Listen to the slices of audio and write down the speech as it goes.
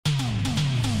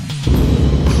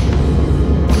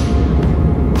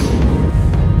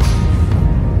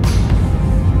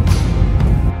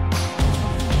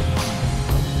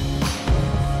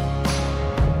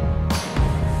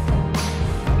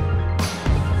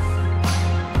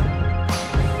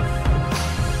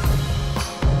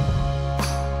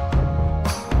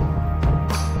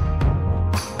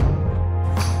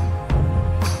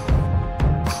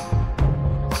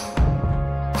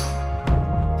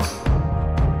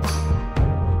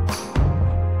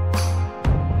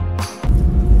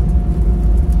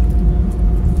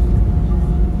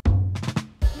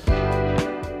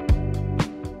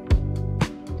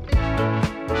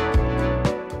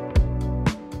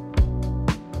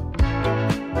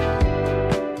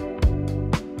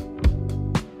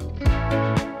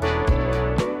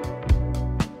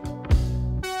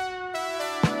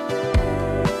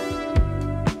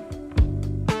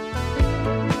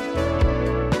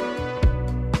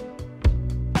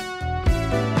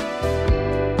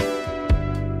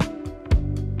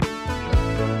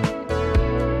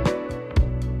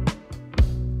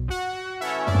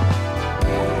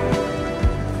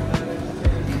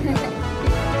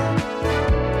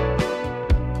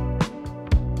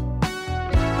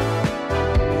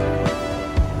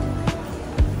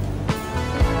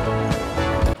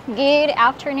Good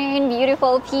afternoon,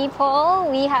 beautiful people.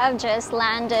 We have just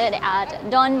landed at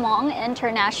Don Mueang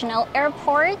International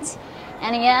Airport.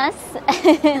 And yes,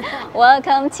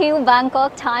 welcome to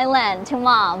Bangkok, Thailand, to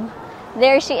Mom.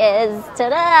 There she is.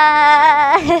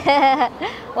 Ta-da!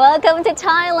 Welcome to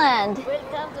Thailand.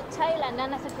 Welcome to Thailand.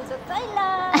 Nanasad ko sa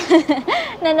Thailand.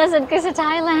 Nanasad ko sa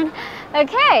Thailand.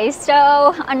 Okay,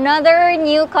 so another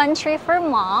new country for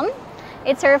Mom.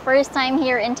 It's her first time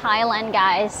here in Thailand,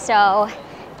 guys. So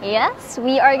yes,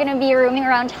 we are gonna be roaming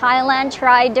around Thailand,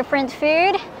 try different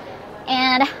food,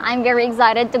 and I'm very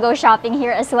excited to go shopping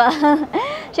here as well.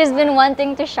 She's been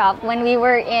wanting to shop when we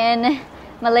were in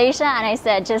Malaysia, and I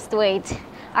said, just wait.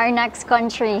 Our next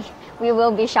country, we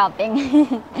will be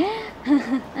shopping.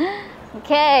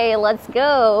 Okay, let's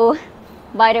go.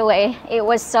 By the way, it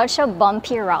was such a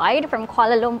bumpy ride from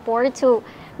Kuala Lumpur to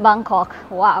Bangkok.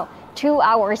 Wow, 2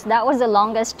 hours. That was the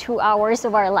longest 2 hours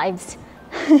of our lives.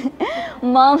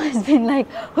 Mom has been like,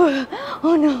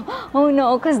 oh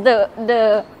no, because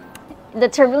the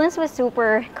turbulence was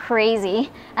super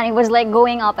crazy, and it was like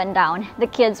going up and down. The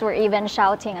kids were even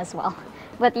shouting as well.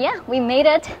 But yeah, we made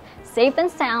it safe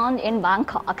and sound in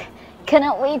Bangkok.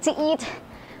 Cannot wait to eat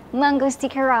mango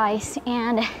sticky rice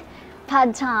and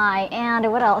pad thai and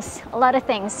what else? A lot of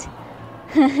things.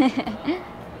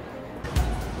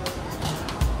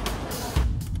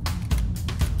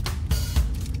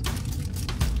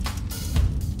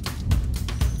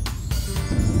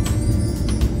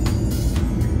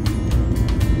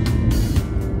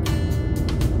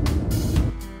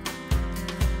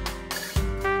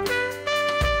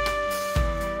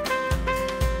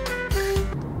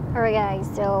 Alright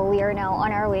guys, so we are now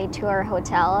on our way to our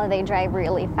hotel. They drive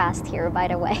really fast here, by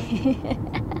the way.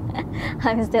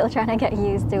 I'm still trying to get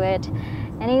used to it.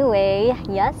 Anyway,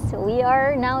 yes, we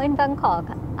are now in Bangkok.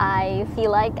 I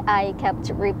feel like I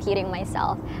kept repeating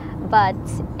myself. But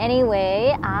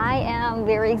anyway, I am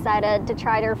very excited to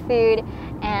try their food,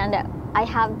 and I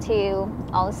have to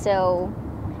also,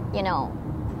 you know,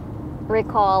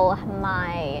 recall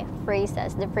my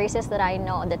phrases, the phrases that I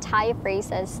know, the Thai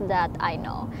phrases that I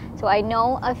know. So I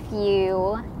know a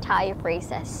few Thai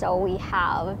phrases. So we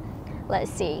have, let's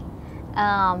see,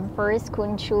 first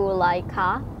Kun Chu Lai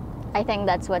Ka. I think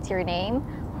that's what's your name.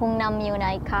 Hung Nam Yu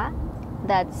Nai Ka.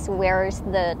 That's where's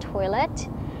the toilet.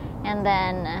 And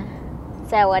then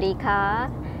Sawadi Ka.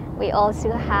 We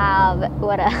also have,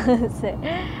 what else?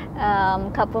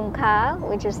 Kapung Ka,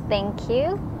 which is thank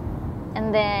you.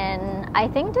 And then I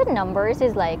think the numbers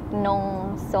is like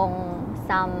Nong, Song,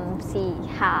 Sam, Si,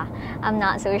 Ha. I'm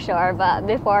not so sure, but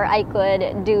before I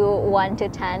could do 1 to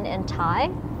 10 in Thai.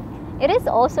 It is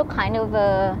also kind of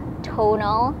a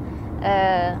tonal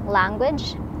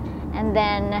language. And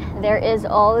then there is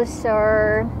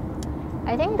also,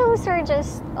 I think those are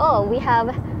just, oh, we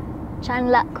have Chan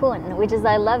Lak Kun, which is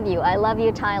I love you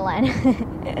Thailand.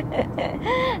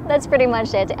 That's pretty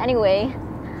much it. Anyway,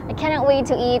 I cannot wait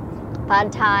to eat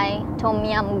pad thai, tom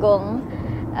yum goong,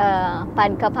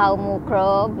 pad kapao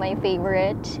mukrob, my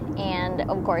favorite, and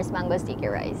of course mango sticky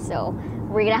rice. So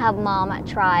we're gonna have Mom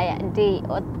try the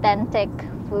authentic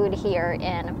food here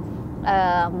in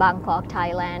Bangkok,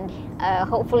 Thailand.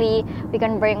 Hopefully we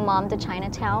can bring Mom to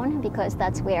Chinatown, because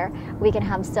that's where we can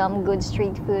have some good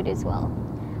street food as well.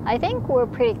 I think we're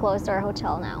pretty close to our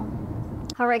hotel now.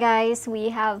 Alright guys, we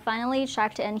have finally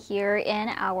checked in here in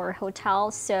our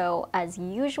hotel. So as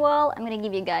usual, I'm going to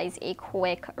give you guys a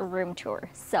quick room tour.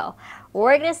 So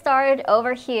we're going to start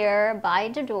over here by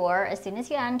the door. As soon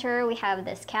as you enter, we have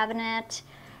this cabinet,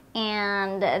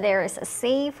 and there's a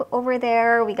safe over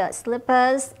there. We got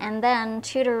slippers, and then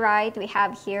to the right we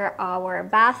have here our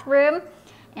bathroom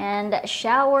and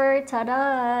shower.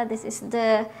 Ta-da! This is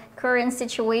the current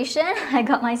situation. I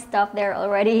got my stuff there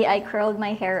already. I curled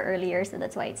my hair earlier, so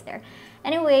that's why it's there.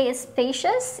 Anyway, it's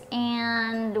spacious,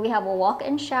 and we have a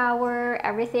walk-in shower.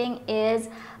 Everything is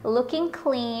looking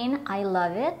clean. I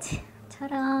love it.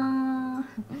 Ta-da!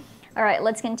 All right,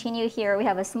 let's continue here. We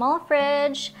have a small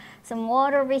fridge, some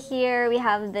water over here. We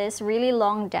have this really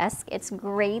long desk. It's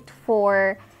great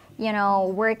for, you know,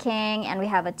 working, and we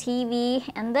have a TV,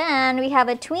 and then we have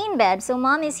a twin bed. So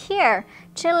Mom is here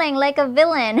chilling like a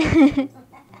villain.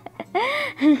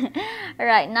 All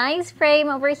right, nice frame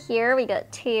over here. We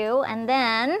got 2, and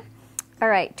then, all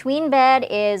right, twin bed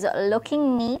is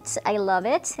looking neat. I love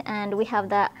it. And we have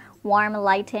that warm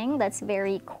lighting. That's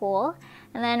very cool.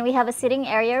 And then we have a sitting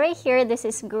area right here. This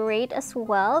is great as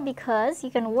well, because you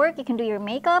can work, you can do your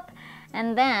makeup.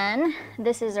 And then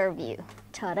this is our view.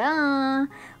 Ta-da!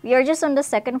 We are just on the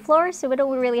 2nd floor, so we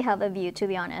don't really have a view, to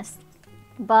be honest.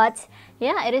 But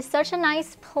yeah, it is such a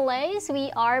nice place.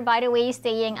 We are, by the way,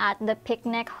 staying at the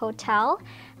Picnic Hotel.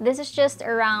 This is just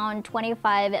around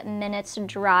 25 minutes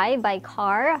drive by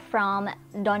car from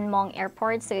Don Mueang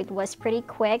Airport, so it was pretty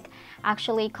quick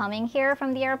actually coming here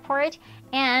from the airport.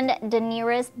 And the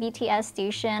nearest BTS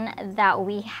station that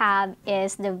we have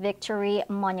is the Victory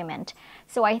Monument.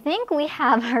 So I think we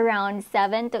have around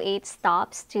 7 to 8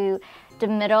 stops to the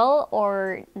middle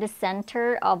or the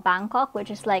center of Bangkok,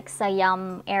 which is like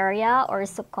Siam area or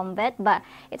Sukhumvit, but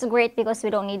it's great because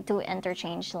we don't need to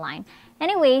interchange line.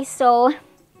 Anyway, so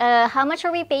how much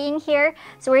are we paying here?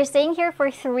 So we're staying here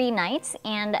for 3 nights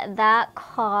and that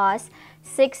costs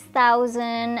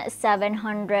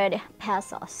 6,700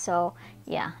 pesos. So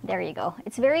yeah, there you go.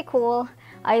 It's very cool.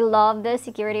 I love the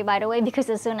security, by the way, because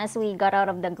as soon as we got out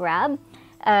of the Grab,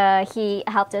 he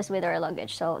helped us with our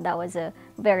luggage. So that was a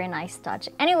very nice touch.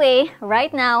 Anyway,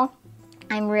 right now,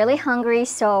 I'm really hungry,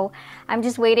 so I'm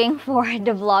just waiting for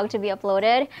the vlog to be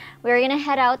uploaded. We're gonna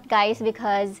head out, guys,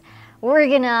 because we're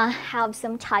gonna have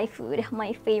some Thai food,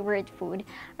 my favorite food.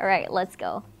 All right, let's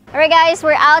go. All right, guys,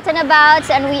 we're out and about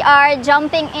and we are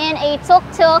jumping in a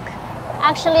tuk-tuk.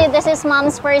 Actually, this is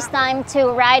Mom's first time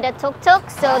to ride a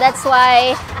tuk-tuk, so that's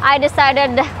why I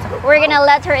decided we're gonna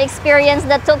let her experience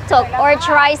the tuk-tuk or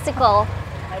tricycle.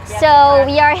 So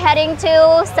we are heading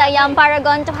to Siam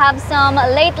Paragon to have some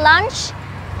late lunch.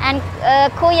 And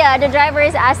Kuya, the driver,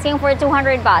 is asking for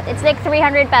 200 baht. It's like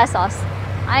 300 pesos.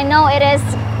 I know it is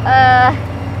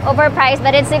overpriced,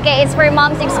 but it's okay. It's for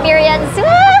Mom's experience.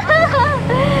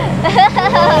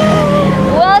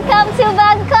 Welcome to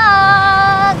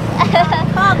Bangkok!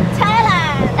 Bangkok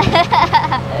Thailand.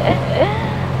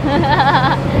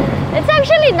 It's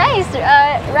actually nice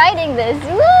riding this.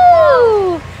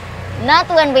 Woo! Not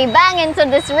when we bang into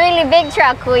this really big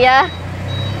truck, Kuya.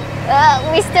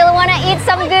 We still want to eat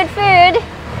some good food.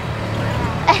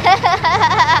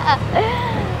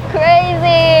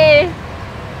 Crazy.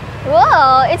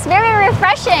 Whoa, it's very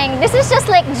refreshing. This is just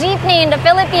like jeepney in the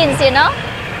Philippines, you know?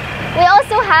 We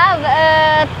also have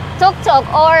a tuk-tuk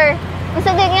or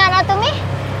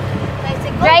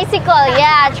tricycle.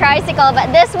 Yeah, tricycle.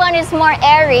 But this one is more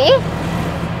airy.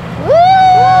 Woo!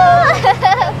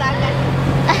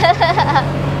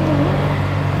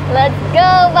 Let's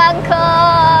go,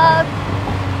 Bangkok!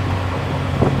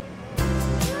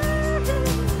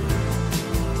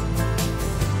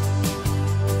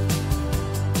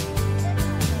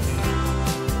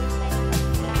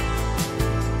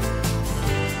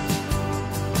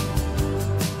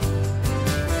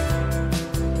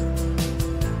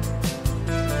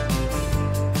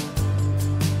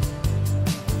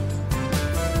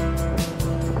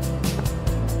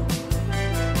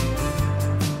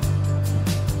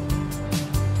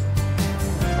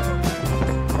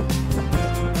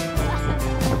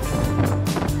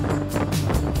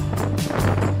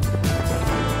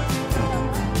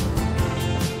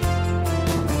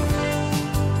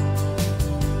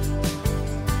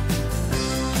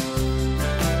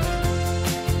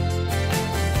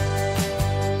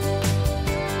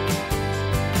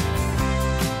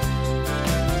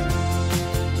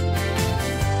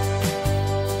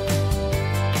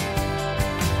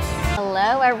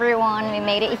 Hello everyone, we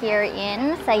made it here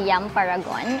in Siam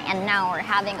Paragon and now we're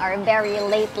having our very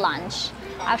late lunch.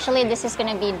 Actually, this is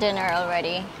gonna be dinner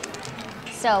already.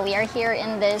 So we are here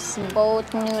in this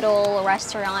boat noodle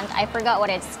restaurant. I forgot what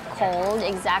it's called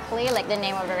exactly, like the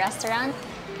name of the restaurant.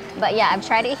 But yeah, I've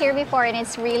tried it here before and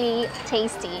it's really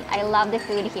tasty. I love the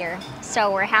food here.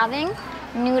 So we're having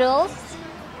noodles.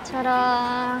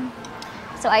 Ta-da!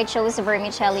 So I chose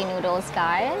vermicelli noodles,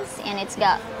 guys, and it's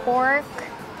got pork.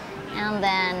 And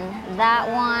then that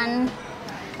one.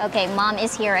 Okay, Mom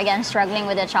is here again struggling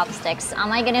with the chopsticks.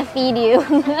 Am I gonna feed you?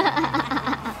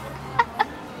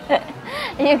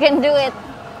 You can do it.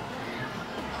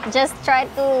 Just try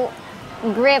to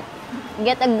grip,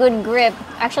 get a good grip.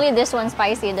 Actually, this one's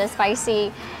spicy. The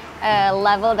spicy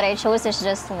level that I chose is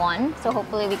just 1. So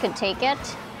hopefully we could take it.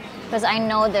 Because I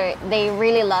know they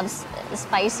really love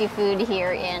spicy food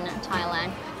here in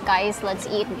Thailand. Guys, let's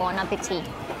eat. Bon appetit.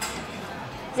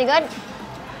 Is it good?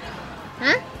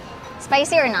 Huh?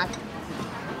 Spicy or not?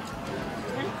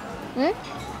 Hmm?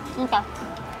 Okay.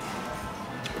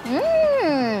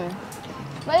 Mmm!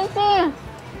 Spicy!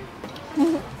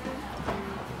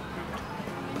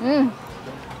 Mmm!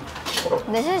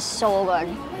 This is so good.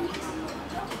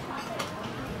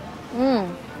 Mmm!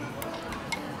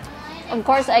 Of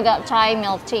course, I got Thai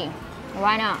milk tea.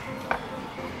 Why not?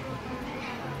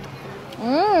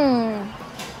 Mmm!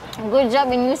 Good job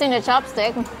in using the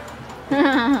chopstick.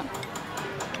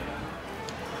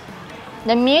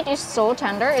 The meat is so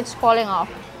tender, it's falling off.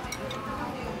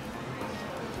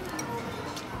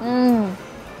 Mmm.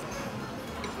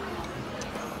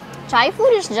 Thai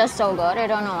food is just so good. I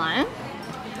don't know why.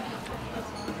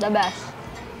 The best.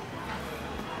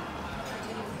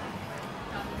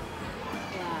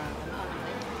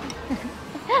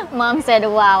 Mom said,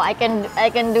 "Wow, I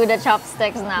can do the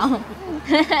chopsticks now."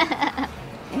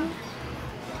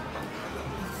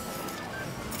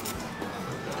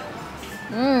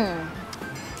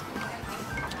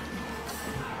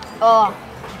 Oh,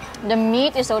 the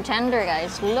meat is so tender,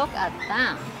 guys. Look at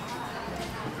that.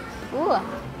 Ooh.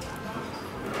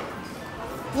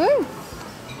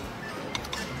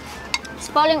 It's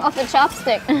falling off the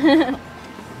chopstick.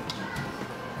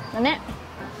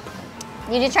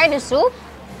 Did you try the soup?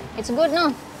 It's good,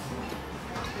 no?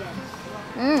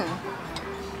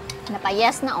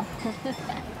 Napa-yes na, oh.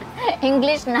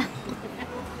 English na.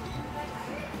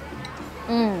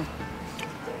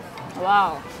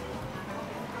 Wow.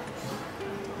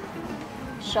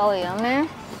 So yummy.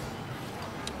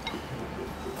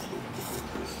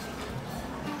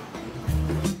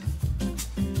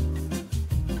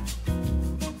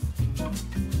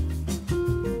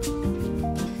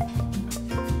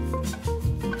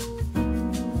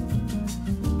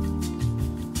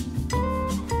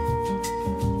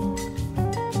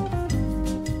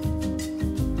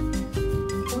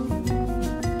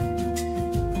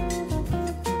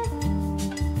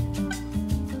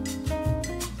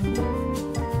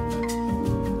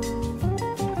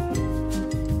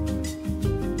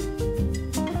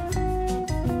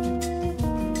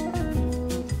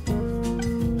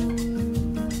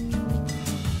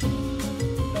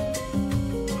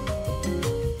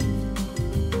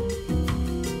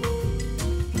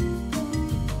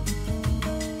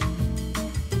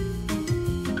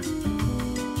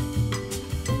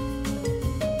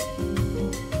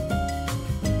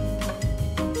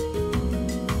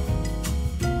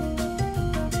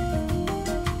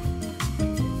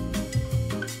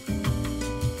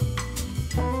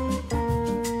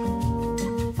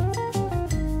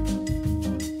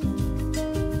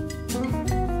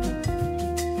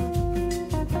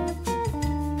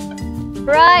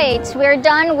 Right, we're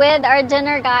done with our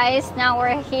dinner, guys. Now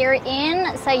we're here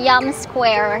in Siam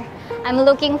Square. I'm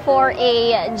looking for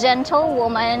a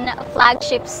Gentlewoman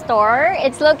flagship store.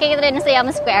 It's located in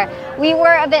Siam Square. We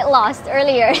were a bit lost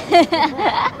earlier.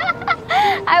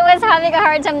 I was having a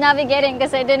hard time navigating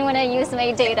because I didn't want to use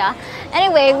my data.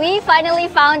 Anyway, we finally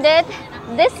found it.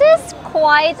 This is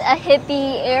quite a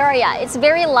hippie area. It's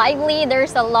very lively.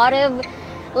 There's a lot of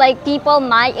like people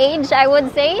my age, I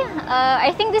would say.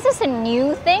 I think this is a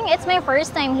new thing. It's my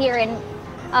first time here in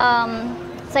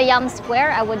Siam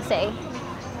Square, I would say.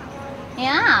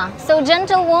 Yeah, so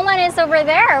Gentlewoman is over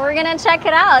there. We're gonna check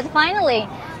it out finally.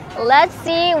 Let's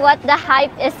see what the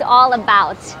hype is all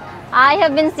about. I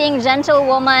have been seeing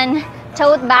Gentlewoman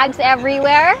tote bags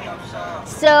everywhere,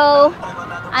 so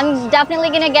I'm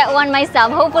definitely gonna get one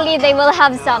myself. Hopefully they will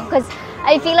have some because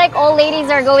I feel like all ladies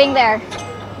are going there.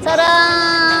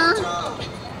 Ta-da!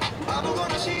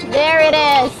 There it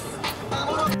is.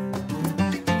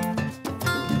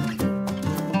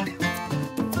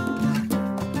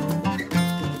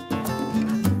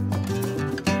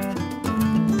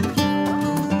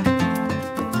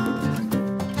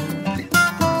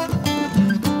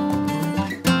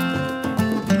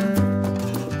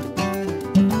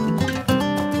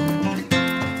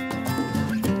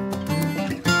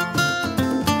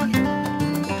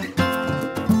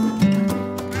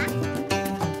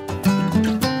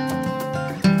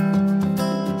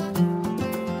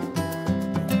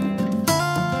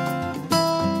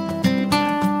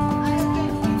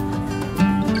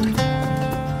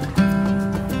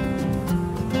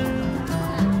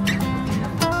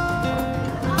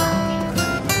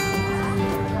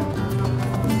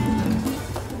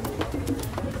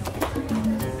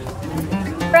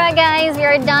 Alright guys, we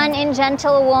are done in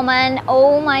Gentlewoman.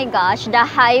 Oh my gosh, the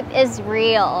hype is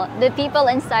real. The people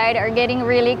inside are getting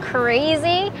really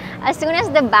crazy. As soon as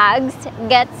the bags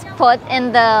gets put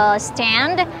in the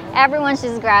stand, everyone's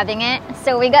just grabbing it.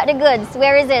 So we got the goods.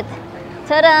 Where is it?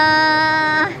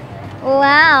 Ta-da!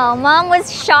 Wow, Mom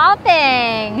was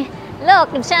shopping.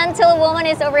 Look, Gentlewoman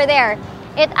is over there.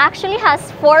 It actually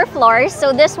has 4 floors.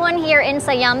 So this one here in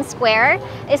Siam Square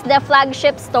is the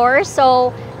flagship store.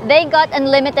 So they got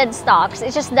unlimited stocks.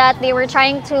 It's just that they were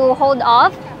trying to hold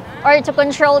off or to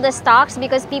control the stocks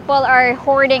because people are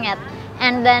hoarding it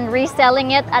and then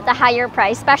reselling it at a higher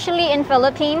price. Especially in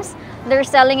Philippines, they're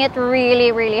selling it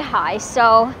really, really high.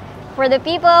 So for the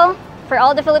people, for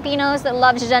all the Filipinos that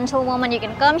loves Gentlewoman, you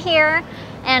can come here.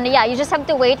 And yeah, you just have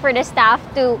to wait for the staff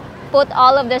to put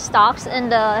all of the stocks in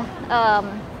the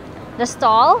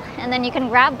stall and then you can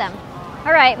grab them.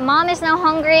 All right, Mom is now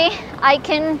hungry. I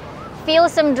can feel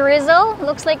some drizzle.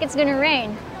 Looks like it's gonna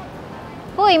rain.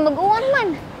 Hoy, mag-uwan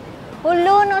man.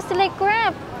 Hulo, no sila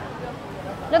crap.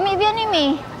 Lumibian ni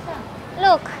me.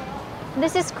 Look,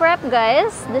 this is crap,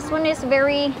 guys. This one is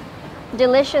very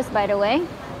delicious, by the way.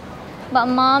 But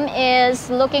mom is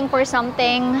looking for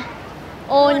something.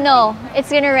 Oh no, it's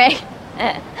gonna rain.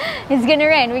 It's gonna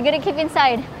rain. We're gonna keep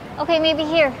inside. Okay, maybe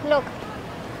here. Look.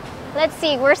 Let's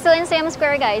see. We're still in Siam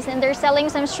Square, guys, and they're selling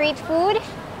some street food.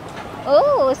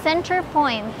 Oh, Center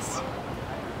Point.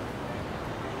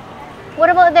 What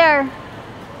about there?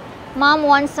 Mom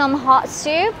wants some hot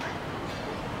soup.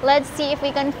 Let's see if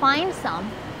we can find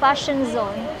some. Fashion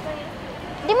Zone.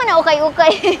 Di man na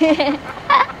okay-okay.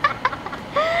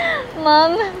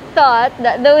 Mom thought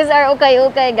that those are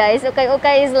okay-okay, guys.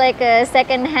 Okay-okay is like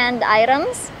second-hand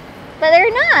items. But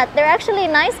they're not. They're actually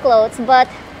nice clothes, but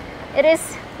it is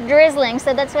drizzling.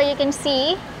 So that's why you can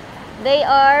see they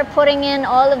are putting in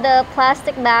all of the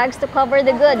plastic bags to cover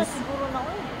the goods.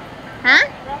 Huh?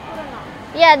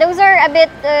 Yeah, those are a bit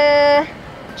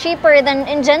cheaper than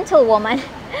in Gentlewoman.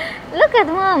 Look at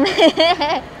mom.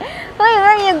 Wait, where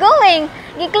are you going?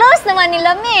 I-close naman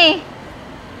nila me.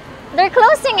 They're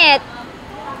closing it.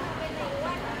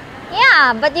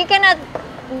 Yeah, but you cannot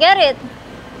get it.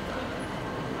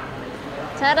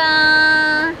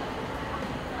 Ta-da!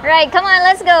 Right, come on,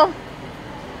 let's go.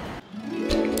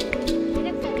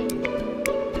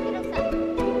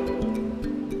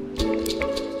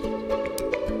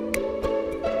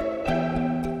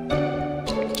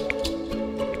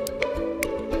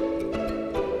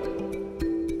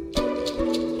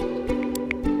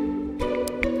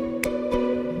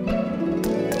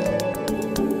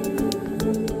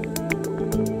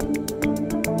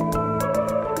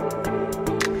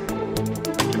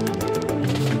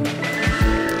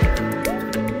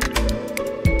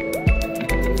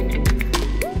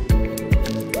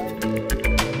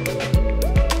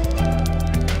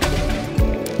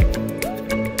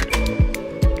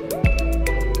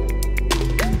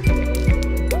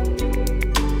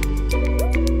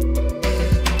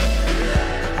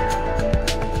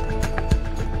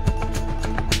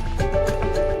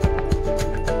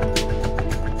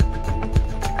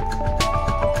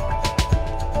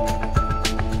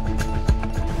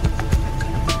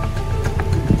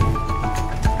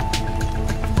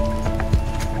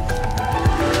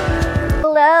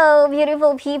 Hello,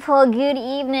 beautiful people. Good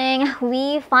evening.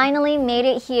 We finally made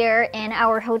it here in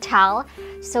our hotel.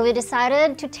 So we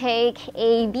decided to take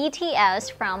a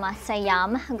BTS from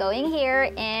Siam, going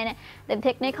here in the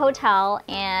Picnic Hotel.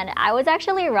 And I was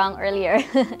actually wrong earlier.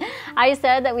 I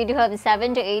said that we do have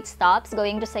 7 to 8 stops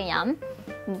going to Siam,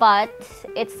 but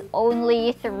it's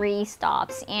only 3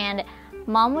 stops. And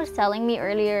mom was telling me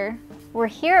earlier, we're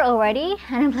here already?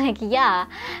 And I'm like, yeah.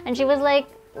 And she was like,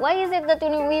 why is it that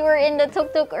when we were in the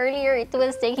tuk-tuk earlier, it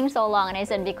was taking so long? And I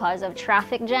said, because of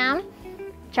traffic jam.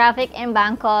 Traffic in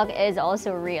Bangkok is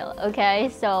also real, okay?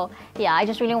 So yeah, I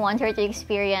just really want her to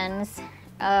experience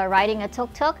riding a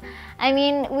tuk-tuk. I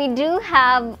mean, we do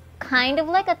have kind of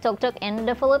like a tuk-tuk in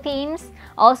the Philippines,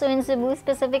 also in Cebu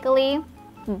specifically,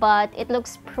 but it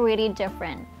looks pretty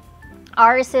different.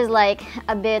 Ours is like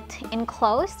a bit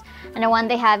enclosed, and the one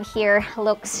they have here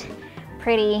looks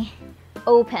pretty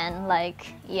open,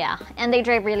 like, yeah, and they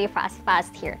drive really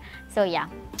fast here. So yeah,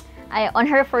 on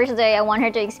her first day, I want her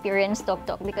to experience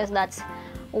tuk-tuk because that's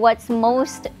what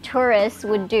most tourists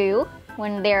would do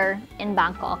when they're in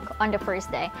Bangkok on the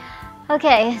first day.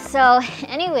 Okay, so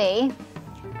anyway,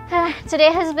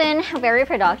 today has been very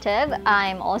productive.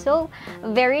 I'm also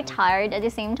very tired at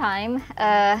the same time.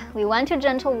 We went to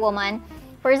Gentlewoman.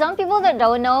 For some people that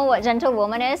don't know what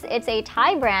Gentlewoman is, it's a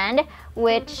Thai brand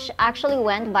which actually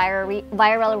went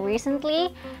viral recently,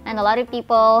 and a lot of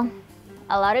people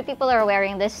are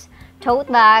wearing this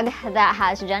tote bag that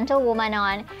has Gentlewoman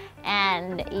on,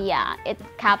 and yeah, it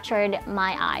captured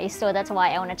my eye, so that's why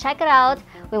I want to check it out.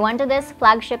 We went to this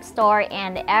flagship store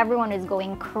and everyone is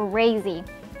going crazy.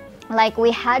 Like,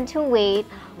 we had to wait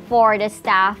for the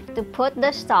staff to put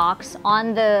the stocks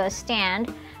on the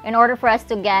stand in order for us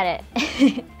to get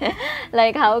it.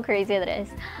 Like, how crazy it is.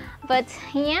 But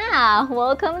yeah,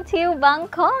 welcome to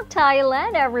Bangkok,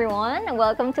 Thailand, everyone.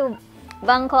 Welcome to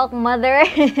Bangkok, mother.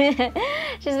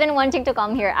 She's been wanting to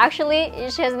come here. Actually,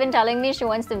 she has been telling me she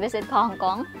wants to visit Hong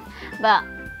Kong, but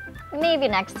maybe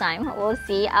next time. We'll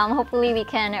see. Hopefully we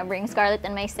can bring Scarlett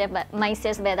and my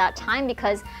sis by that time,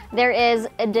 because there is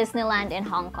a Disneyland in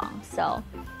Hong Kong. So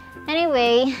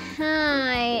anyway,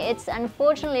 it's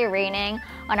unfortunately raining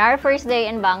on our first day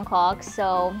in Bangkok,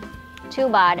 so too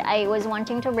bad. I was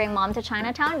wanting to bring mom to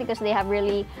Chinatown because they have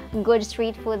really good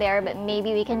street food there, but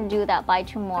maybe we can do that by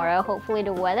tomorrow. Hopefully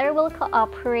the weather will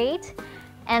cooperate.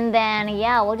 And then,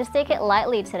 yeah, we'll just take it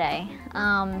lightly today.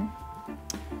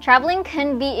 Traveling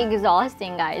can be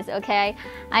exhausting, guys, okay?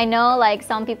 I know like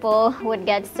some people would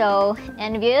get so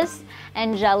envious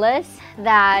and jealous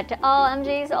that, oh,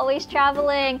 MJ is always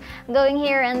traveling, going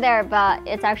here and there, but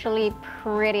it's actually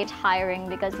pretty tiring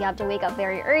because you have to wake up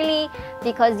very early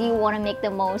because you want to make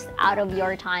the most out of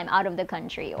your time out of the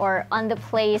country or on the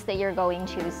place that you're going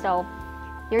to. So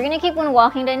you're gonna keep on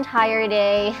walking the entire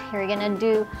day. You're gonna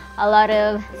do a lot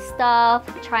of stuff,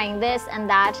 trying this and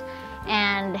that.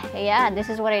 And yeah, this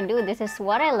is what I do. This is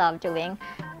what I love doing.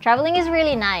 Traveling is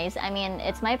really nice. I mean,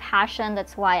 it's my passion.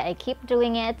 That's why I keep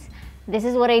doing it. This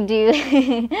is what I do.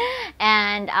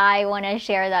 And I want to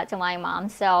share that to my mom.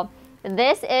 So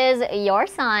this is your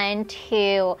sign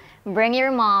to bring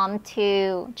your mom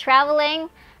to traveling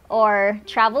or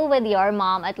travel with your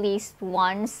mom at least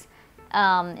once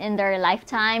in their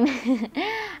lifetime.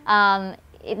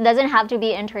 It doesn't have to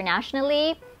be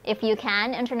internationally. If you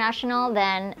can international,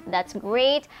 then that's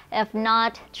great. If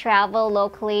not, travel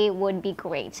locally would be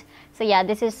great. So yeah,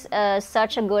 this is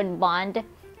such a good bond.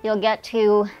 You'll get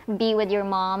to be with your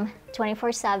mom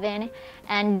 24/7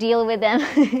 and deal with them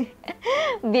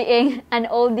being an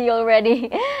oldie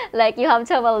already. Like you have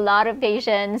to have a lot of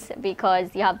patience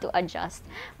because you have to adjust.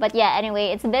 But yeah, anyway,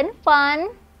 it's been fun.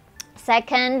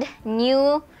 Second,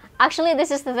 new. Actually, this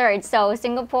is the third. So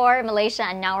Singapore, Malaysia,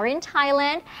 and now we're in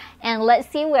Thailand. And let's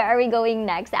see where are we going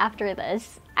next after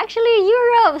this. Actually,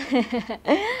 Europe.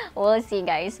 We'll see,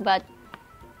 guys. But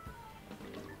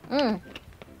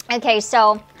okay,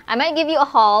 so I might give you a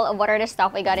haul of what are the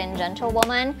stuff we got in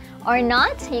Gentlewoman or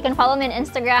not. You can follow me on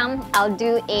Instagram. I'll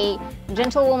do a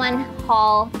Gentlewoman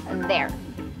haul there.